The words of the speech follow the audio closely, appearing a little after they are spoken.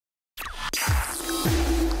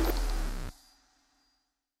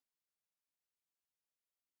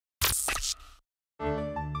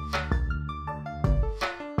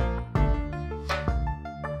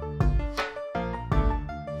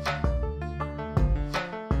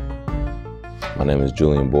My name is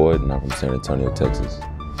Julian Boyd, and I'm from San Antonio, Texas.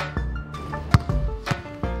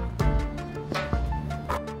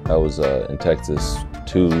 I was in Texas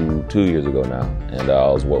two years ago now, and I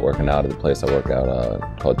was working out at the place I work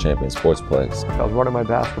out called Champion Sportsplex. I was running my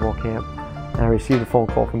basketball camp, and I received a phone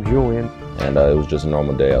call from Julian. And it was just a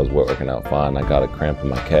normal day. I was working out fine. I got a cramp in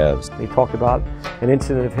my calves. He talked about an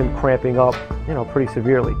incident of him cramping up, pretty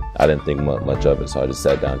severely. I didn't think much of it, so I just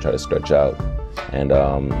sat down and tried to stretch out. And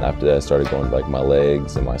after that, I started going to my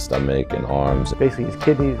legs and my stomach and arms. Basically, his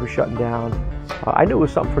kidneys were shutting down. I knew it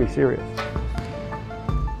was something pretty serious.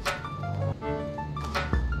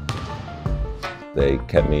 They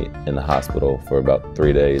kept me in the hospital for about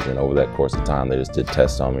 3 days, and over that course of time, they just did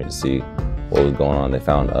tests on me to see what was going on. They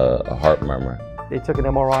found a heart murmur. They took an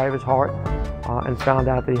MRI of his heart and found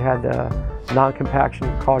out that he had non-compaction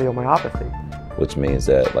cardiomyopathy. Which means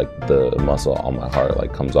that the muscle on my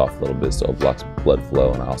heart comes off a little bit, so it blocks blood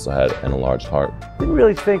flow, and I also had an enlarged heart. Didn't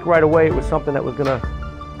really think right away it was something that was going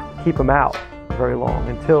to keep him out very long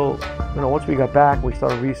until, once we got back, we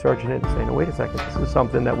started researching it and saying, wait a second, this is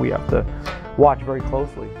something that we have to watch very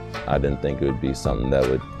closely. I didn't think it would be something that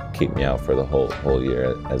would keep me out for the whole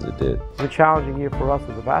year as it did. It was a challenging year for us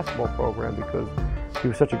as a basketball program because he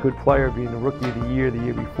was such a good player, being the Rookie of the year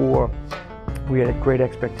before. We had great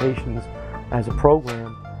expectations as a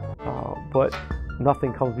program, but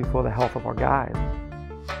nothing comes before the health of our guys.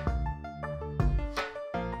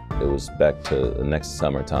 It was back to the next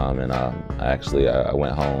summertime, and I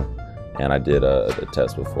went home and I did a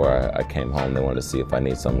test before I came home. They wanted to see if I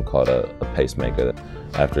need something called a pacemaker.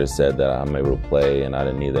 After it said that I'm able to play and I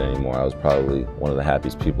didn't need that anymore, I was probably one of the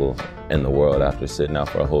happiest people in the world after sitting out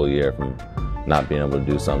for a whole year from not being able to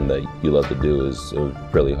do something that you love to do. It was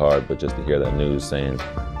really hard, but just to hear that news saying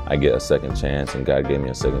I get a second chance and God gave me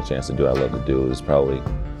a second chance to do what I love to do, it was probably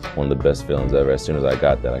one of the best feelings ever. As soon as I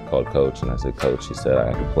got that, I called Coach and I said, Coach, he said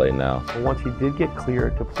I can play now. Once he did get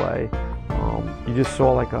cleared to play, you just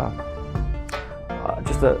saw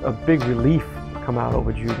just a big relief come out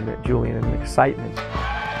over Julian and an excitement.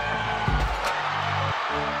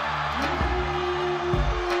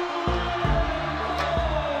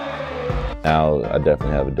 Now I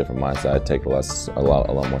definitely have a different mindset. I take it a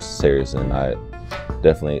lot more serious, and I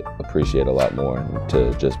definitely appreciate a lot more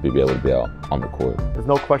to just be able to be out on the court. There's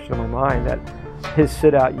no question in my mind that his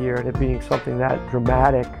sit-out year and it being something that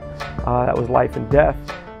dramatic, that was life and death,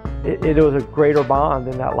 it was a greater bond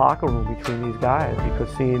in that locker room between these guys,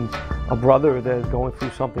 because seeing a brother that is going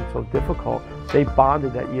through something so difficult, they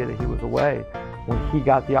bonded that year that he was away. When he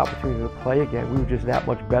got the opportunity to play again, we were just that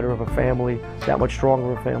much better of a family, that much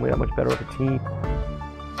stronger of a family, that much better of a team.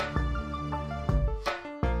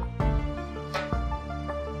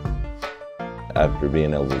 After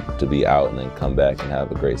being able to be out and then come back and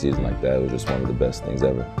have a great season like that, it was just one of the best things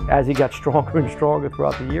ever. As he got stronger and stronger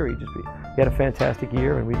throughout the year, he had a fantastic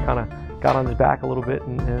year, and we kind of got on his back a little bit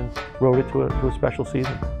and rode it to a special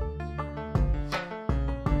season.